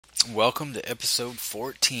Welcome to episode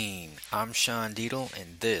 14. I'm Sean Deedle,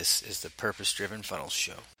 and this is the Purpose Driven Funnels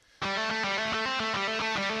Show. I'm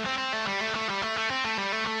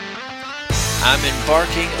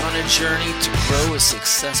embarking on a journey to grow a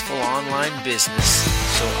successful online business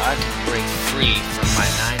so I can break free from my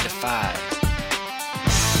 9 to 5.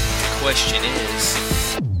 The question is,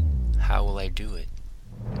 how will I do it?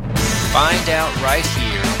 Find out right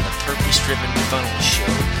here on the Purpose Driven Funnels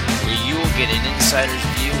Show, where you will get an insider's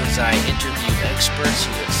view as I interview experts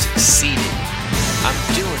who have succeeded. I'm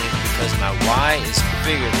doing it because my why is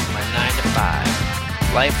bigger than my 9 to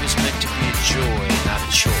 5. Life is meant to be a joy, not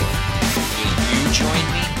a chore. Will you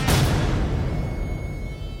join me?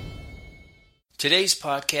 Today's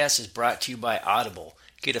podcast is brought to you by Audible.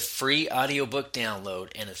 Get a free audiobook download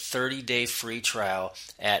and a 30-day free trial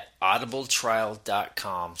at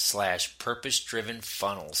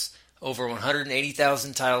audibletrial.com/purpose-driven-funnels. Over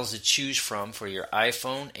 180,000 titles to choose from for your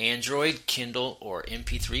iPhone, Android, Kindle, or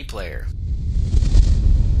MP3 player.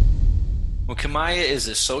 Well, Kimaaya is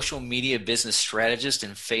a social media business strategist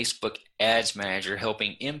and Facebook ads manager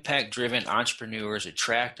helping impact-driven entrepreneurs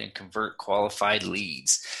attract and convert qualified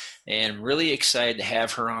leads. And I'm really excited to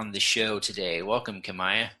have her on the show today. Welcome,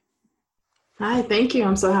 Kimaaya. Hi, thank you.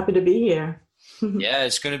 I'm so happy to be here. Yeah,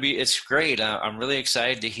 it's great. I'm really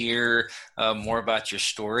excited to hear more about your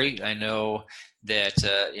story. I know that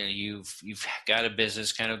you've got a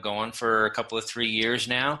business kind of going for a couple of 3 years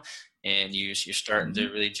now, and you're starting to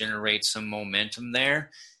really generate some momentum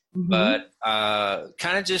there. Mm-hmm. But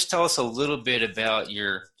kind of just tell us a little bit about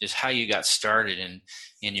just how you got started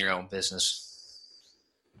in your own business.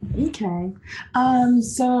 Okay.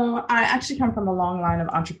 So I actually come from a long line of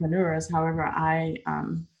entrepreneurs. However, I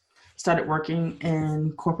started working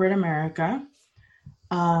in corporate America.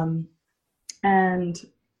 And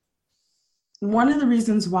one of the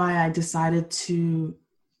reasons why I decided to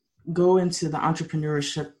go into the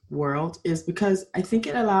entrepreneurship world is because I think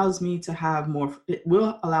it will allow me to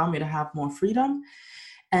have more freedom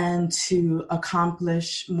and to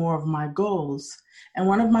accomplish more of my goals. And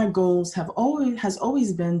one of my goals has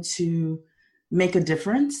always been to make a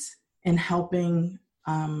difference in helping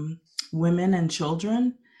women and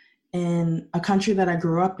children in a country that I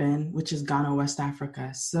grew up in, which is Ghana, West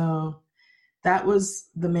Africa. So that was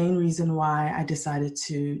the main reason why I decided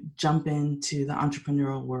to jump into the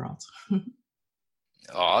entrepreneurial world.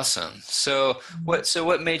 Awesome. So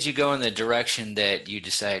what made you go in the direction that you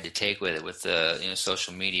decided to take with it, with the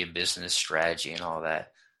social media business strategy and all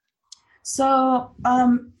that? So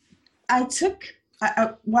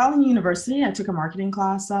while in university, I took a marketing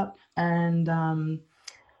class up, and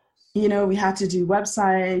we had to do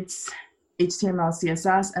websites, HTML,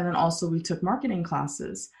 CSS, and then also we took marketing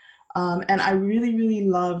classes. And I really, really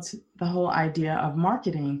loved the whole idea of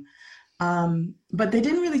marketing. But they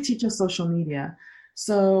didn't really teach us social media.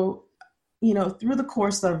 So, through the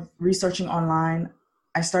course of researching online,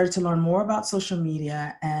 I started to learn more about social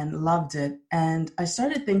media and loved it. And I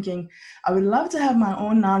started thinking, I would love to have my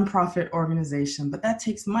own nonprofit organization, but that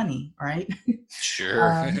takes money, right? Sure.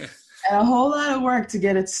 And a whole lot of work to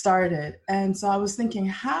get it started. And so I was thinking,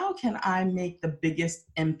 how can I make the biggest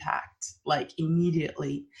impact, like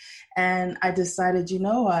immediately? And I decided, you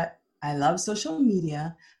know what? I love social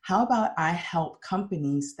media. How about I help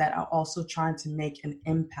companies that are also trying to make an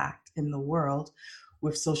impact in the world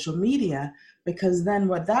with social media? Because then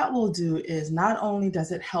what that will do is not only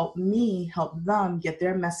does it help me help them get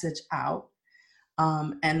their message out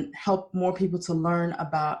and help more people to learn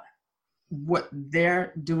about what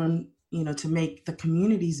they're doing, to make the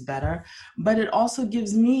communities better, but it also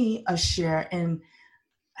gives me a share in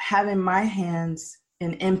having my hands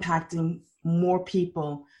in impacting more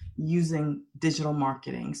people using digital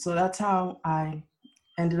marketing. So that's how I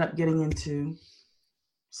ended up getting into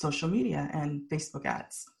social media and Facebook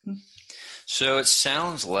ads. So it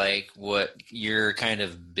sounds like what your kind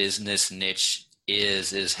of business niche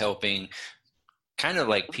is helping kind of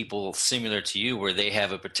like people similar to you where they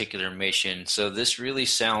have a particular mission. So this really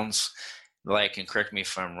sounds like, and correct me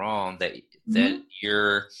if I'm wrong, that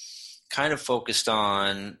you're kind of focused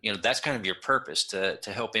on, that's kind of your purpose to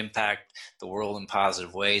help impact the world in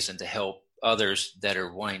positive ways and to help others that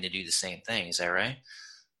are wanting to do the same thing. Is that right?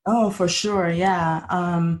 Oh, for sure. Yeah.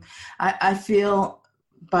 I feel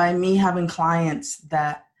by me having clients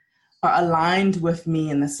that are aligned with me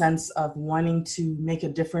in the sense of wanting to make a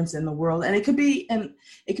difference in the world. And it could be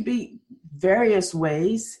various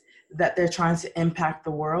ways that they're trying to impact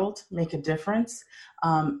the world, make a difference.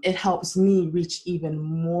 It helps me reach even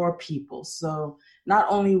more people. So not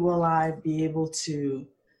only will I be able to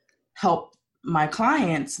help my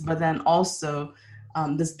clients, but then also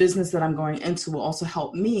this business that I'm going into will also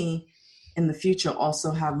help me in the future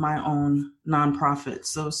also have my own nonprofit.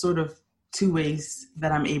 So sort of two ways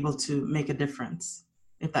that I'm able to make a difference,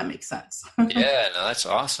 if that makes sense. Yeah, no, that's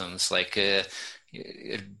awesome. It's like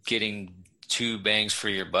getting two bangs for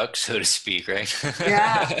your buck, so to speak, right?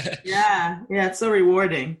 Yeah, yeah. It's so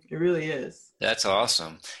rewarding. It really is. That's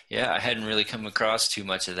awesome. Yeah, I hadn't really come across too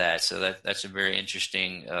much of that, so that's a very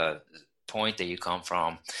interesting point that you come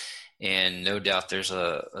from. And no doubt there's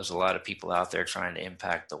a lot of people out there trying to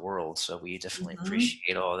impact the world, so we definitely Hmm.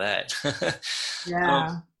 appreciate all that. Um,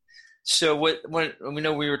 Yeah. so what we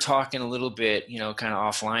know we were talking a little bit, kind of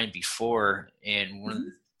offline before, and one of the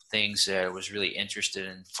Mhm. things that I was really interested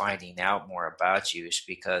in finding out more about you is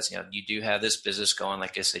because you do have this business going.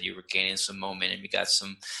 Like I said, you were gaining some momentum. You got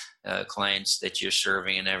some clients that you're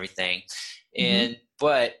serving and everything, Hmm.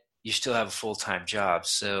 but you still have a full-time job.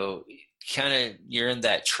 So kind of you're in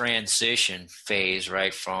that transition phase,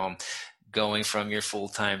 right? Going from your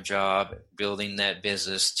full-time job, building that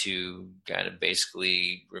business to kind of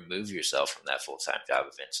basically remove yourself from that full-time job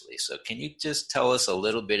eventually. So can you just tell us a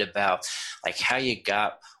little bit about like how you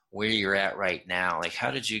got where you're at right now? Like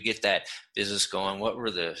how did you get that business going? What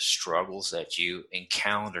were the struggles that you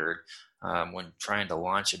encountered when trying to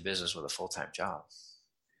launch a business with a full-time job?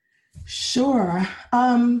 Sure.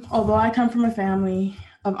 Although I come from a family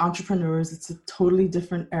of entrepreneurs, it's a totally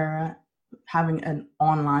different era having an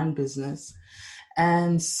online business.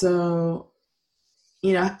 And so,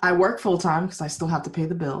 I work full time because I still have to pay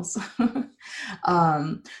the bills.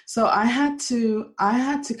 So I had to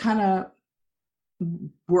kind of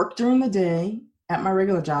work during the day at my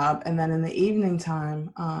regular job, and then in the evening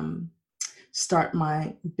time, start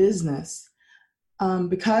my business.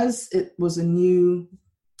 Because it was a new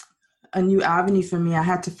avenue for me, I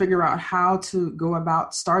had to figure out how to go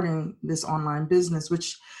about starting this online business,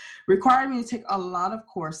 which required me to take a lot of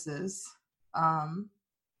courses, um,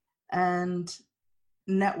 and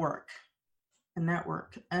network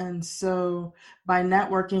network. And so by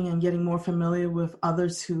networking and getting more familiar with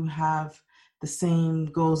others who have the same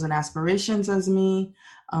goals and aspirations as me,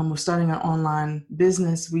 we're starting an online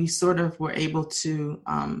business. We sort of were able to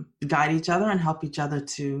guide each other and help each other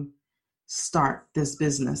to start this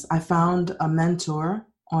business. I found a mentor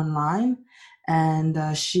online,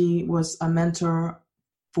 and she was a mentor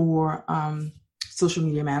for social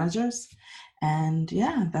media managers. And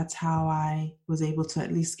yeah, that's how I was able to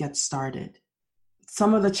at least get started.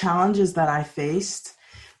 Some of the challenges that I faced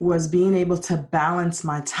was being able to balance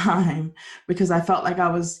my time because I felt like I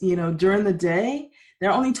was, during the day, there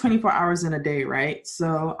are only 24 hours in a day, right?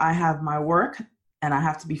 So I have my work and I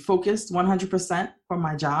have to be focused 100% for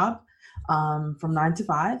my job, from 9 to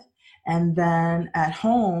 5. And then at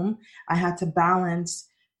home, I had to balance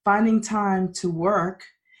finding time to work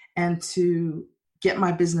and to get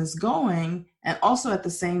my business going, and also at the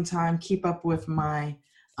same time keep up with my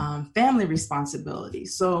family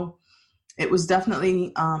responsibilities. So it's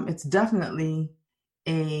definitely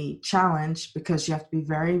a challenge because you have to be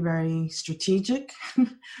very, very strategic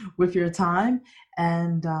with your time,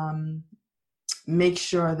 and make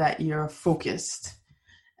sure that you're focused.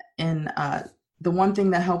 And the one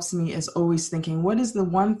thing that helps me is always thinking, what is the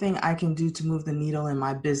one thing I can do to move the needle in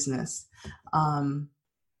my business? Um,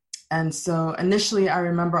 and so initially, I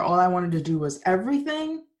remember all I wanted to do was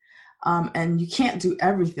everything, and you can't do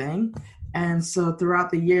everything. And so throughout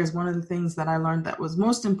the years, one of the things that I learned that was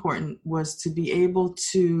most important was to be able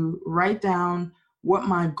to write down what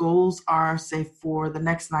my goals are, say, for the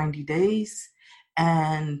next 90 days.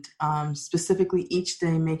 And specifically each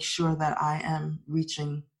day, make sure that I am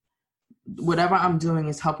reaching whatever I'm doing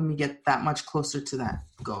is helping me get that much closer to that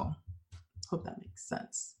goal. Hope that makes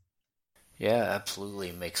sense. Yeah,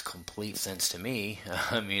 absolutely. Makes complete sense to me.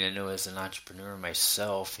 I mean, I know as an entrepreneur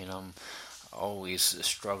myself, I'm always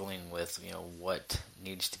struggling with, what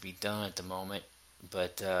needs to be done at the moment.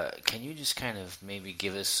 But can you just kind of maybe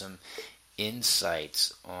give us some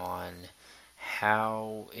insights on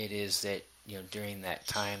how it is that, during that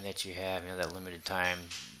time that you have, that limited time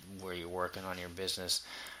where you're working on your business,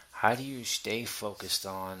 how do you stay focused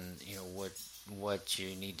on, what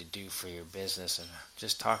you need to do for your business, and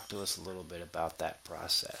just talk to us a little bit about that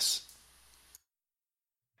process.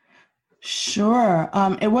 Sure.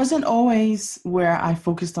 It wasn't always where I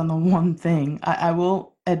focused on the one thing. I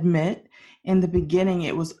will admit, in the beginning,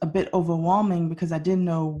 it was a bit overwhelming because I didn't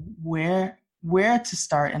know where to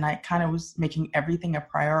start, and I kind of was making everything a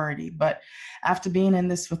priority. But after being in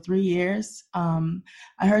this for 3 years, I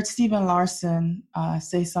heard Stephen Larson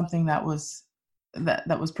say something that was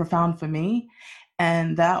profound for me,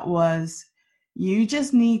 and that was You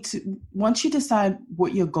just need to, once you decide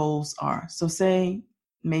what your goals are, so say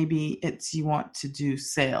maybe it's you want to do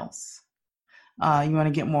sales, you want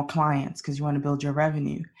to get more clients because you want to build your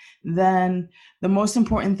revenue, then the most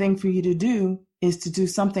important thing for you to do is to do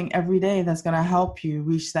something every day that's going to help you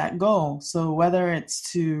reach that goal. So whether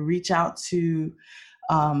it's to reach out to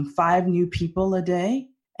 5 new people a day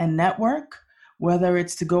and network, whether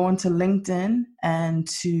it's to go into LinkedIn and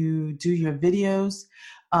to do your videos,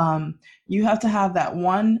 you have to have that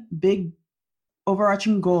one big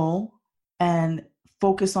overarching goal and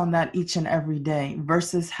focus on that each and every day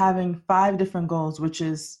versus having 5 different goals, which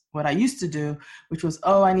is what I used to do, which was,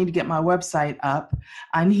 oh, I need to get my website up.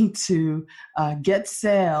 I need to get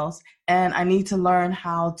sales, and I need to learn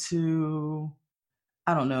how to,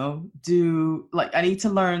 I don't know, do like, I need to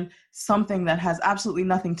learn something that has absolutely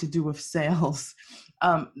nothing to do with sales.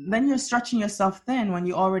 Then you're stretching yourself thin when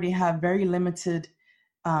you already have very limited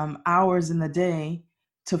hours in the day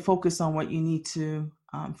to focus on what you need to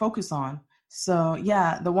focus on. So,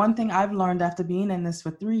 yeah, the one thing I've learned after being in this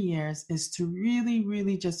for 3 years is to really,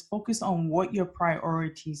 really just focus on what your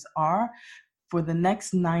priorities are for the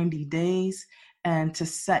next 90 days and to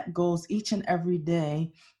set goals each and every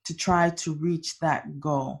day to try to reach that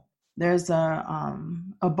goal. There's a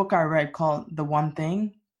book I read called The One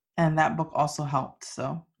Thing, and that book also helped.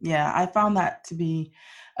 So, yeah, I found that to be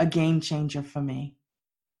a game changer for me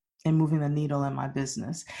in moving the needle in my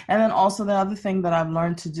business. And then also the other thing that I've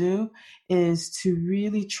learned to do is to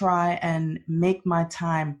really try and make my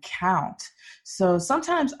time count. So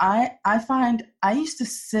sometimes I find I used to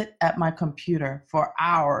sit at my computer for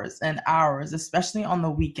hours and hours, especially on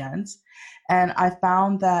the weekends. And I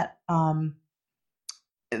found that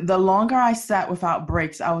the longer I sat without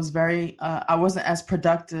breaks, I wasn't as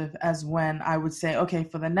productive as when I would say, okay,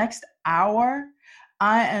 for the next hour,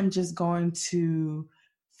 I am just going to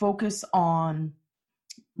focus on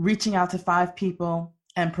reaching out to 5 people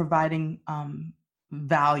and providing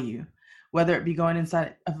value, whether it be going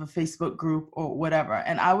inside of a Facebook group or whatever.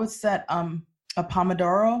 And I would set a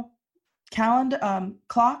Pomodoro calendar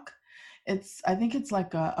clock. I think it's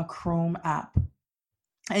like a Chrome app,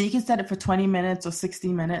 and you can set it for 20 minutes or 60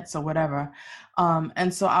 minutes or whatever.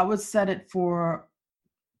 And so I would set it for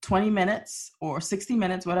 20 minutes or 60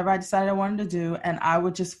 minutes, whatever I decided I wanted to do. And I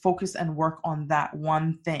would just focus and work on that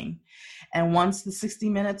one thing. And once the 60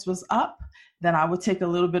 minutes was up, then I would take a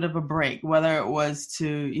little bit of a break, whether it was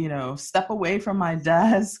to, step away from my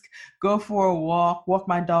desk, go for a walk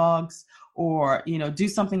my dogs, or, do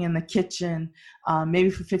something in the kitchen, maybe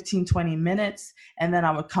for 15, 20 minutes. And then I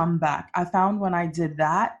would come back. I found when I did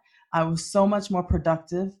that, I was so much more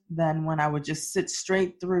productive than when I would just sit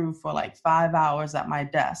straight through for like 5 hours at my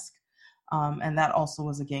desk. And that also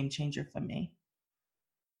was a game changer for me.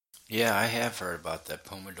 Yeah, I have heard about that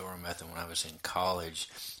Pomodoro method when I was in college,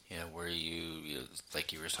 where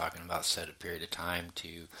like you were talking about, set a period of time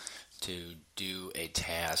to do a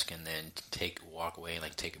task and then walk away,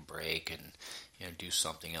 like take a break and do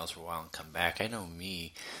something else for a while and come back. I know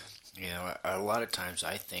me, a lot of times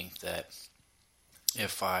I think that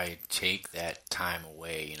if I take that time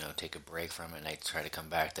away, take a break from it and I try to come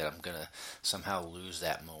back, that I'm going to somehow lose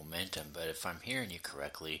that momentum. But if I'm hearing you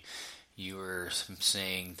correctly, you were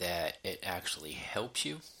saying that it actually helps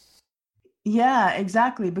you. Yeah,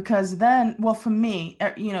 exactly. Because then, well, for me,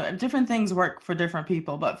 different things work for different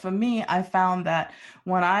people. But for me, I found that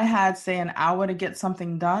when I had, say, an hour to get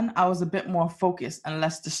something done, I was a bit more focused and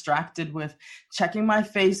less distracted with checking my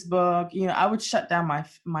Facebook. I would shut down my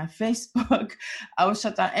Facebook. I would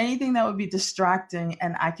shut down anything that would be distracting,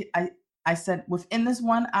 and I said within this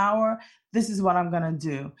 1 hour, this is what I'm gonna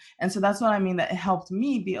do. And so that's what I mean. That it helped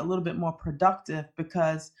me be a little bit more productive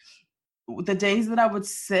because the days that I would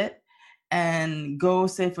sit and go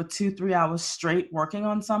say for 2 3 hours straight working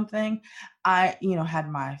on something, I had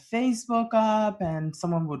my Facebook up and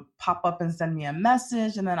someone would pop up and send me a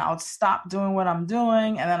message, and then I would stop doing what I'm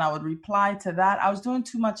doing and then I would reply to that. I was doing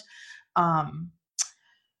too much. um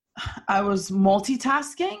I was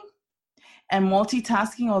multitasking, and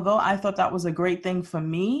multitasking, although I thought that was a great thing for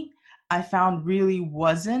me, I found really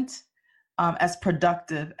wasn't as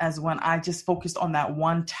productive as when I just focused on that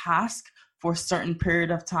one task for a certain period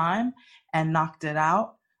of time and knocked it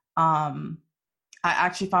out. Um, I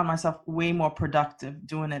actually found myself way more productive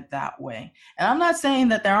doing it that way. And I'm not saying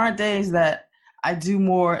that there aren't days that I do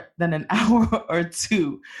more than an hour or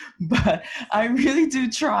two, but I really do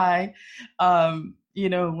try, when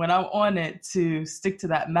I'm on it, to stick to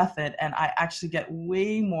that method, and I actually get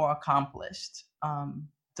way more accomplished,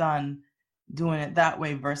 done doing it that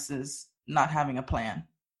way versus not having a plan.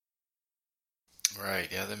 Right.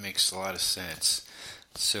 Yeah, that makes a lot of sense.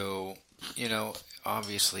 So You know,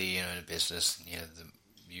 obviously, in a business,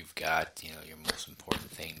 you've got, your most important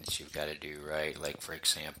thing that you've got to do, right? Like, for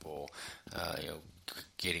example,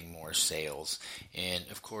 getting more sales. And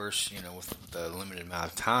of course, with the limited amount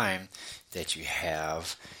of time that you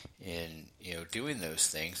have in, doing those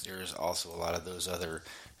things, there's also a lot of those other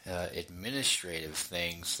administrative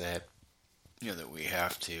things that, that we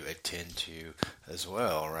have to attend to as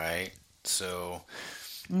well, right? So,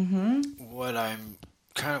 Mm-hmm. what I'm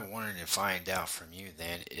kind of wanting to find out from you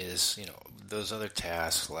then is, those other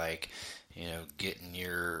tasks like, getting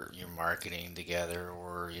your marketing together,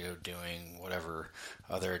 or, doing whatever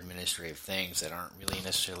other administrative things that aren't really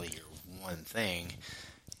necessarily your one thing.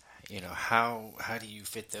 How do you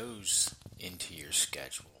fit those into your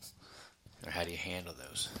schedule? Or how do you handle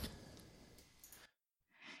those?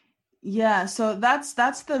 Yeah, so that's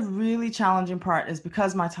the really challenging part is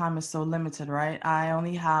because my time is so limited, right? I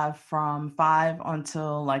only have from 5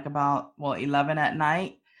 until like about, well, 11 at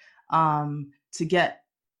night, to get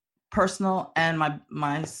personal and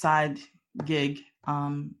my side gig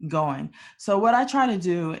going. So what I try to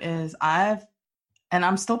do is and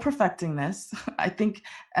I'm still perfecting this. I think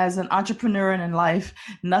as an entrepreneur and in life,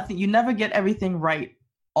 nothing, you never get everything right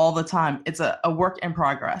all the time. It's a work in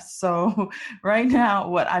progress. So right now,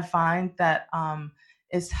 what I find that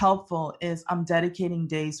is helpful is I'm dedicating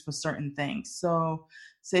days for certain things. So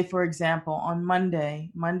say, for example, on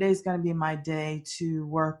Monday is going to be my day to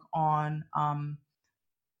work on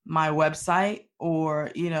my website, or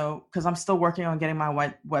because I'm still working on getting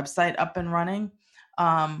my website up and running,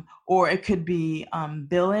 or it could be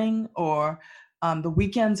billing, or the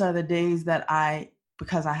weekends are the days that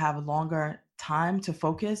because I have longer time to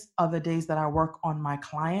focus, are the days that I work on my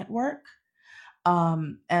client work.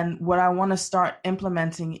 And what I want to start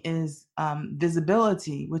implementing is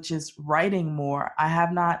visibility, which is writing more. I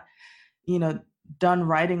have not, you know, done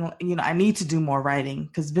writing. I need to do more writing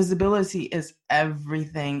because visibility is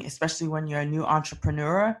everything, especially when you're a new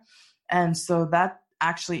entrepreneur. And so that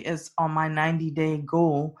actually is on my 90-day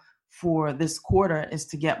goal for this quarter, is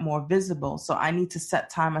to get more visible. So I need to set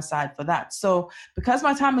time aside for that. So because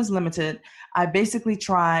my time is limited, I basically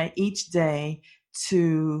try each day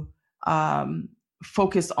to um,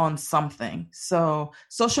 focus on something. So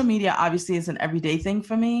social media obviously is an everyday thing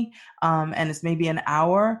for me, and it's maybe an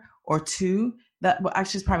hour or two, that, well,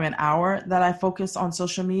 actually it's probably an hour that I focus on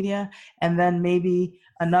social media. And then maybe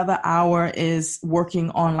another hour is working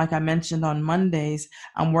on, like I mentioned on Mondays,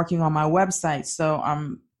 I'm working on my website. So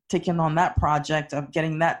I'm taking on that project of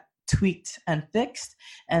getting that tweaked and fixed.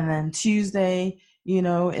 And then Tuesday,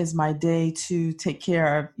 is my day to take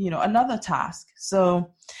care of, another task.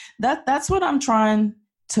 So that's what I'm trying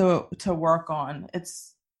to work on.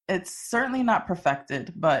 It's certainly not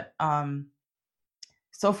perfected, but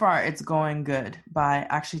so far it's going good by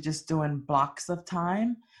actually just doing blocks of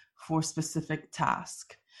time for specific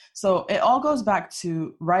tasks. So it all goes back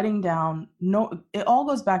to writing down, no, it all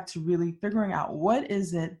goes back to really figuring out what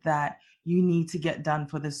is it that you need to get done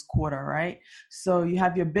for this quarter, right? So you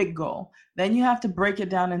have your big goal. Then you have to break it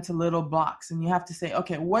down into little blocks, and you have to say,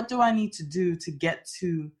 okay, what do I need to do to get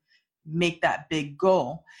to make that big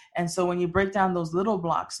goal? And so when you break down those little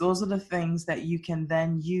blocks, those are the things that you can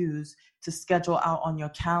then use to schedule out on your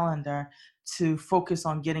calendar to focus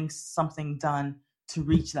on getting something done to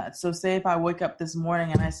reach that. So say if I wake up this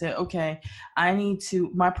morning and I say, okay,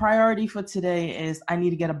 my priority for today is I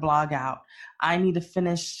need to get a blog out. I need to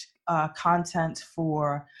finish content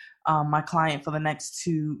for my client for the next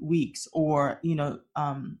 2 weeks, or,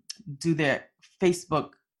 do their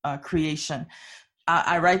Facebook creation.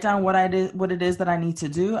 I write down what it is that I need to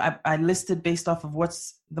do. I listed based off of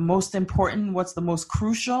what's the most important, what's the most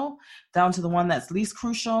crucial, down to the one that's least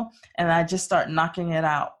crucial, and I just start knocking it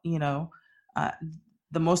out. Uh,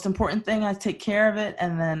 the most important thing, I take care of it,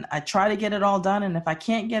 and then I try to get it all done. And if I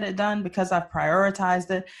can't get it done because I've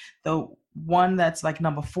prioritized it, the one that's like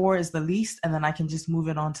number 4 is the least, and then I can just move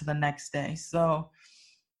it on to the next day. So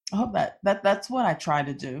I hope that's what I try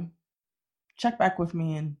to do. Check back with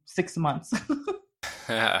me in 6 months.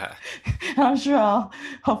 I'm sure I'll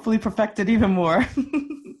hopefully perfect it even more.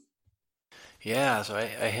 Yeah, so I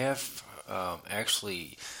have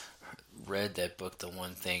actually read that book, The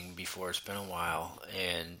One Thing, before. It's been a while,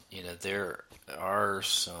 and there are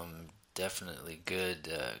some definitely good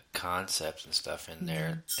concepts and stuff in Yeah.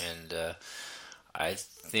 there. And I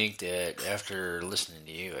think that after listening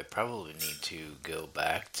to you, I probably need to go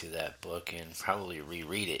back to that book and probably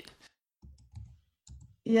reread it.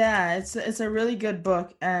 Yeah, it's a really good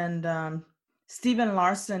book, and Stephen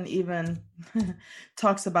Larson even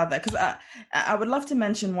talks about that, because I would love to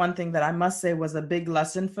mention one thing that I must say was a big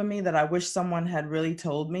lesson for me that I wish someone had really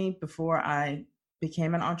told me before I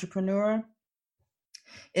became an entrepreneur,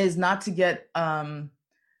 is not to get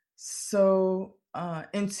so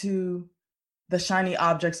into the shiny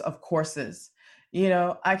objects of courses. You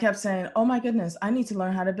know, I kept saying, oh my goodness, I need to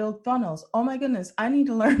learn how to build funnels. Oh my goodness, I need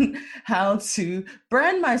to learn how to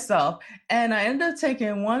brand myself. And I ended up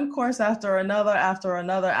taking one course after another, after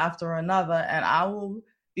another, after another. And I will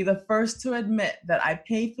be the first to admit that I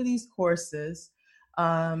paid for these courses.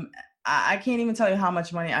 Um, I can't even tell you how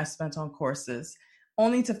much money I spent on courses,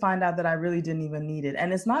 only to find out that I really didn't even need it.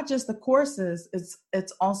 And it's not just the courses,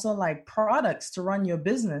 it's also like products to run your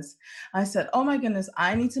business. I said, oh my goodness,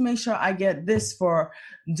 I need to make sure I get this for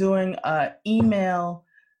doing my email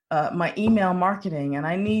marketing, and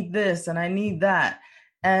I need this and I need that.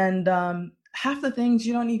 And half the things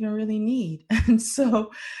you don't even really need. And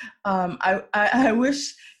so I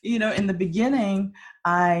wish, in the beginning,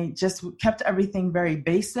 I just kept everything very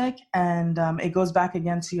basic. And it goes back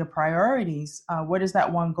again to your priorities. What is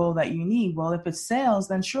that one goal that you need? Well, if it's sales,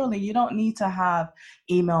 then surely you don't need to have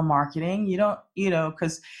email marketing. You don't,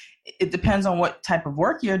 because it depends on what type of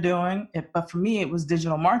work you're doing. But for me, it was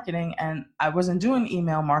digital marketing, and I wasn't doing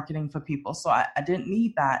email marketing for people. So I didn't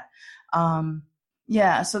need that.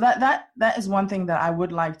 Yeah, so that is one thing that I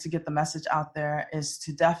would like to get the message out there, is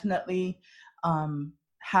to definitely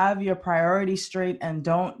have your priorities straight, and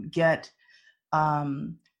don't get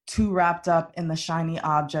too wrapped up in the shiny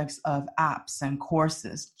objects of apps and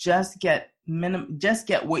courses. Just get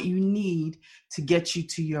what you need to get you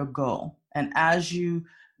to your goal. And as you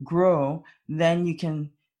grow, then you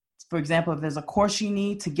can, for example, if there's a course you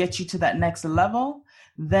need to get you to that next level,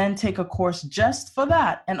 then take a course just for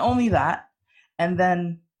that and only that, and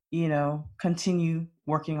then continue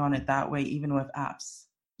working on it that way, even with apps.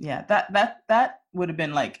 Yeah, that would have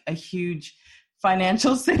been like a huge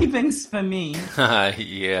financial savings for me.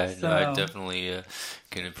 Yeah, no, I So definitely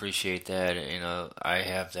can appreciate that. I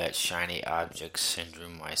have that shiny object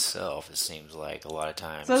syndrome myself. It seems like a lot of it's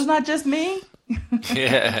times. not just me.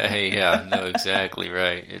 Yeah, yeah, no, exactly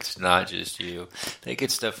right. It's not just you. I think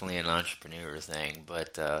it's definitely an entrepreneur thing,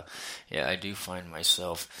 but yeah, I do find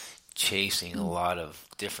myself chasing a lot of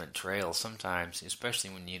different trails sometimes, especially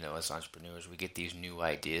when, as entrepreneurs, we get these new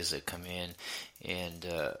ideas that come in, and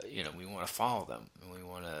we want to follow them, and we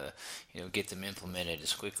want to, get them implemented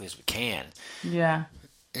as quickly as we can. Yeah.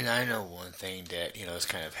 And I know one thing that, has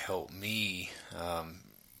kind of helped me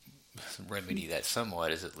remedy that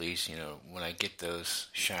somewhat is, at least, when I get those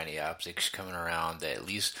shiny objects coming around, that at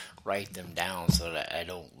least write them down so that I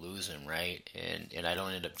don't lose them, right? And I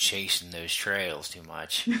don't end up chasing those trails too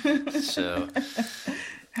much. So,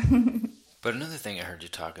 but another thing I heard you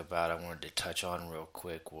talk about, I wanted to touch on real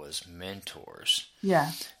quick, was mentors.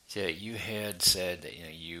 Yeah. So you had said that,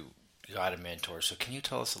 you got a mentor. So can you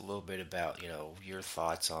tell us a little bit about, your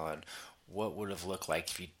thoughts on what would have looked like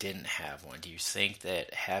if you didn't have one? Do you think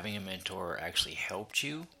that having a mentor actually helped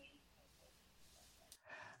you?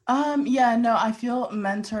 Yeah, no, I feel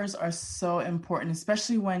mentors are so important,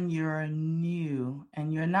 especially when you're new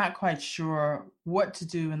and you're not quite sure what to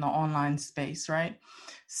do in the online space, right?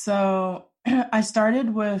 So I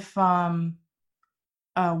started with one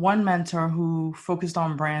mentor who focused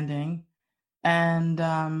on branding.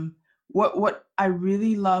 And what I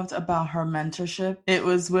really loved about her mentorship, it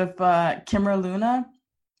was with Kimmer Luna.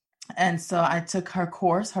 And so I took her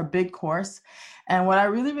course, her big course. And what I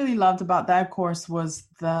really, really loved about that course was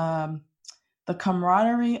the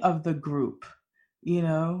camaraderie of the group.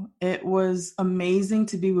 It was amazing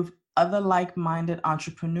to be with other like-minded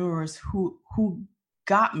entrepreneurs who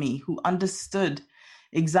got me, who understood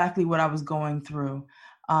exactly what I was going through.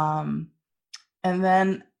 Um, and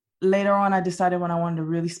then later on, I decided when I wanted to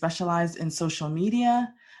really specialize in social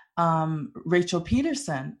media, Rachel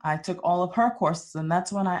Peterson, I took all of her courses, and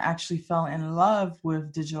that's when I actually fell in love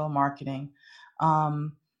with digital marketing.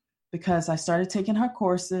 Um, because I started taking her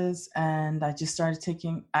courses, and I just started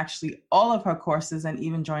taking actually all of her courses, and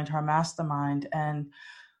even joined her mastermind. And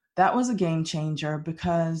that was a game changer,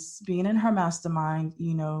 because being in her mastermind,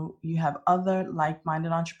 you have other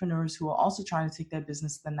like-minded entrepreneurs who are also trying to take their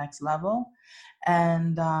business to the next level.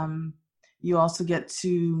 And you also get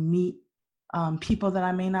to meet people that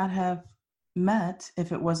I may not have met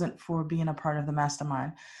if it wasn't for being a part of the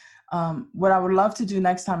mastermind. What I would love to do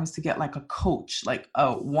next time is to get like a coach, like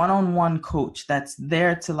a one-on-one coach that's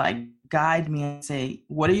there to like guide me and say,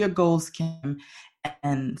 what are your goals, Kim?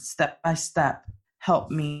 And step by step,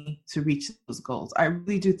 help me to reach those goals. I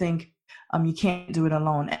really do think you can't do it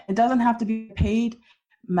alone. It doesn't have to be a paid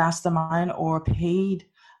mastermind or paid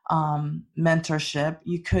mentorship.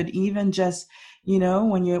 You could even just,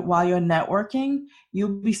 while you're networking,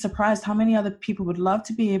 you'll be surprised how many other people would love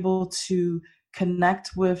to be able to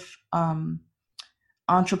connect with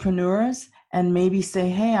entrepreneurs and maybe say,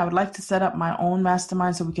 hey, I would like to set up my own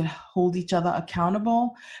mastermind so we can hold each other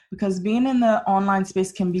accountable, because being in the online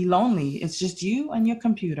space can be lonely. It's just you and your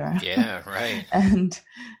computer. Yeah, right. and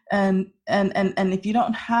if you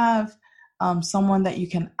don't have someone that you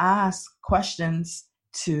can ask questions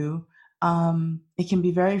to, it can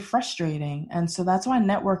be very frustrating. And so that's why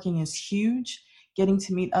networking is huge. Getting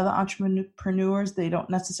to meet other entrepreneurs. They don't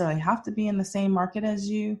necessarily have to be in the same market as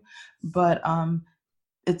you, but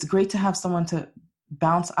it's great to have someone to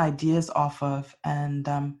bounce ideas off of and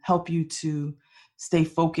help you to stay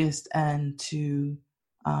focused and to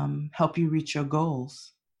help you reach your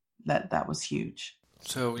goals. That was huge.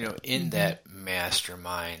 So, in that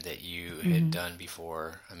mastermind that you had done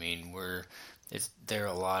before, I mean, is there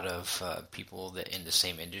a lot of people that in the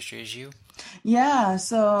same industry as you? Yeah,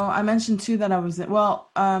 so I mentioned too that I was in,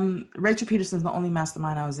 Rachel Peterson's the only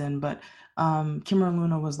mastermind I was in, but Kim and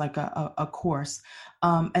Luna was like a course.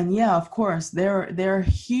 And yeah, of course, they're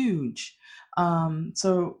huge.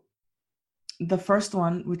 So the first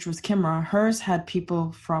one, which was Kimra, hers had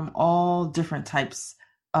people from all different types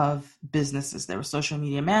of businesses. There were social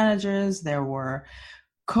media managers, there were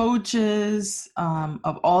coaches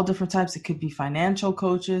of all different types. It could be financial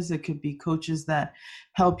coaches, it could be coaches that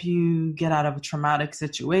help you get out of a traumatic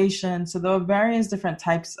situation. So there were various different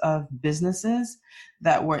types of businesses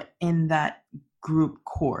that were in that group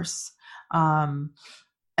course. And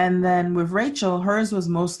then with Rachel, hers was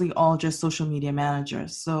mostly all just social media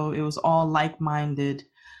managers. So it was all like-minded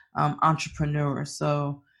entrepreneurs.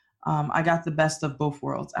 So I got the best of both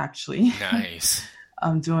worlds, actually. Nice.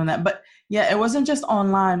 Doing that. But yeah, it wasn't just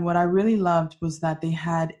online. What I really loved was that they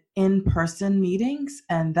had in-person meetings,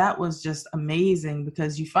 and that was just amazing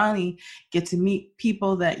because you finally get to meet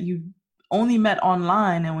people that you only met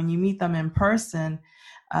online, and when you meet them in person,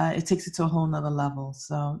 it takes it to a whole nother level.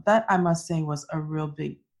 So that, I must say, was a real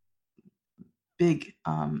big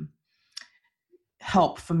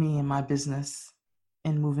help for me in my business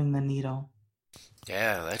in moving the needle.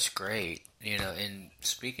 Yeah, that's great. And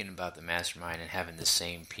speaking about the mastermind and having the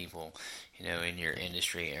same people, in your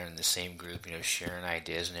industry or in the same group, sharing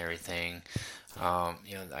ideas and everything.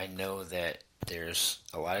 I know that there's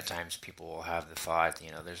a lot of times people will have the thought,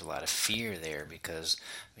 there's a lot of fear there because,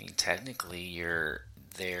 technically you're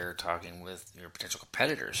there talking with your potential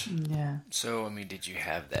competitors. Yeah. So, did you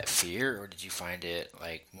have that fear or did you find it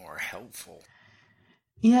like more helpful?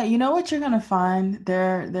 Yeah, you know what you're gonna find?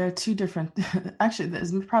 There are two different. Actually,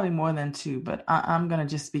 there's probably more than two, but I'm gonna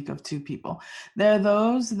just speak of two people. There are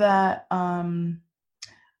those that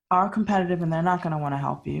are competitive and they're not gonna want to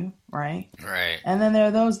help you, right? Right. And then there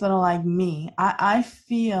are those that are like me. I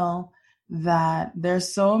feel that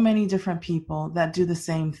there's so many different people that do the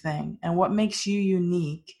same thing, and what makes you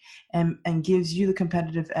unique and gives you the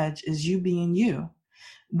competitive edge is you being you.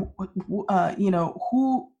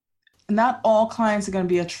 Who not all clients are going to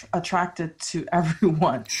be attracted to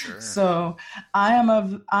everyone. Sure. So I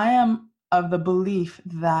am of the belief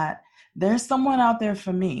that there's someone out there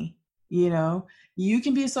for me. You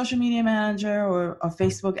can be a social media manager or a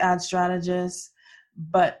Facebook ad strategist,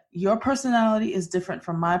 but your personality is different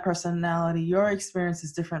from my personality. Your experience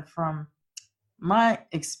is different from my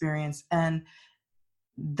experience. And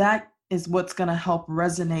that is what's going to help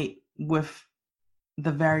resonate with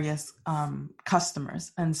the various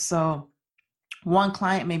customers. And so one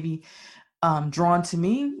client may be drawn to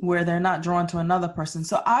me where they're not drawn to another person.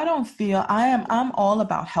 So I don't feel I'm all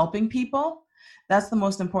about helping people. That's the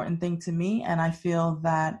most important thing to me. And I feel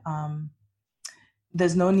that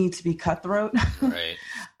there's no need to be cutthroat. Right.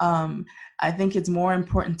 I think it's more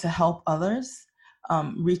important to help others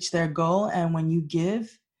reach their goal. And when you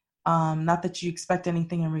give, not that you expect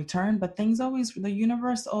anything in return, but the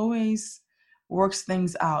universe always works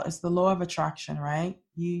things out. It's the law of attraction, right?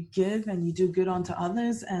 You give and you do good unto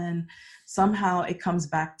others, and somehow it comes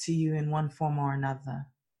back to you in one form or another.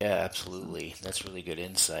 Yeah, absolutely. That's really good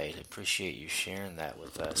insight. I appreciate you sharing that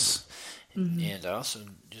with us. Mm-hmm. And I also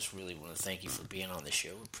just really want to thank you for being on the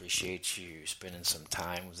show. Appreciate you spending some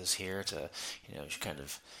time with us here to, just kind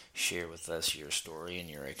of share with us your story and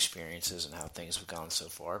your experiences and how things have gone so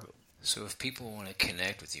far. So if people want to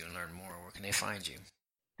connect with you and learn more, where can they find you?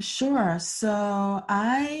 Sure. So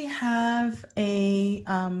I have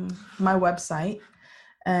my website,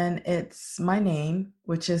 and it's my name,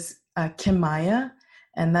 which is Kimaaya,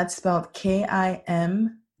 and that's spelled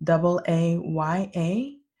Kimaaya.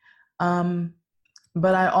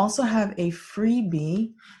 But I also have a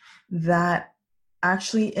freebie that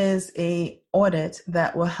actually is a audit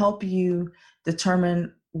that will help you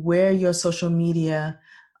determine where your social media,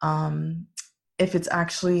 if it's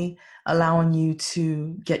actually allowing you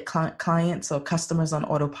to get clients or customers on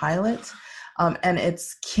autopilot. And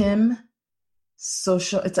it's Kim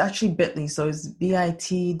social, it's actually bit.ly, so it's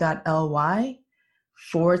bit.ly/Kim,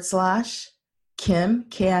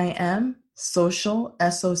 KIM, social,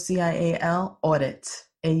 SOCIAL, audit,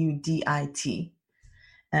 AUDIT.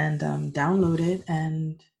 And download it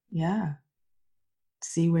and yeah,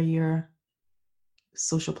 see where your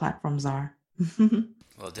social platforms are.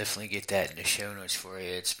 We'll definitely get that in the show notes for you.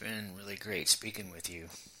 It's been really great speaking with you.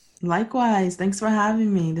 Likewise, thanks for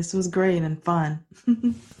having me. This was great and fun.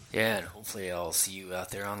 Yeah, and hopefully I'll see you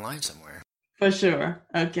out there online somewhere. For sure.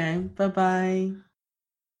 Okay, bye-bye.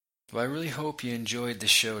 Well, I really hope you enjoyed the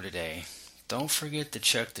show today. Don't forget to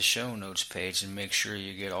check the show notes page and make sure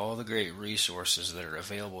you get all the great resources that are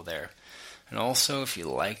available there. And also, if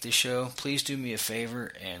you like the show, please do me a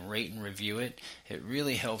favor and rate and review it. It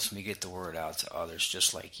really helps me get the word out to others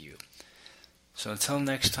just like you. So until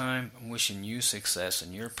next time, I'm wishing you success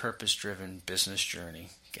in your purpose-driven business journey.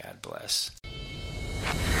 God bless.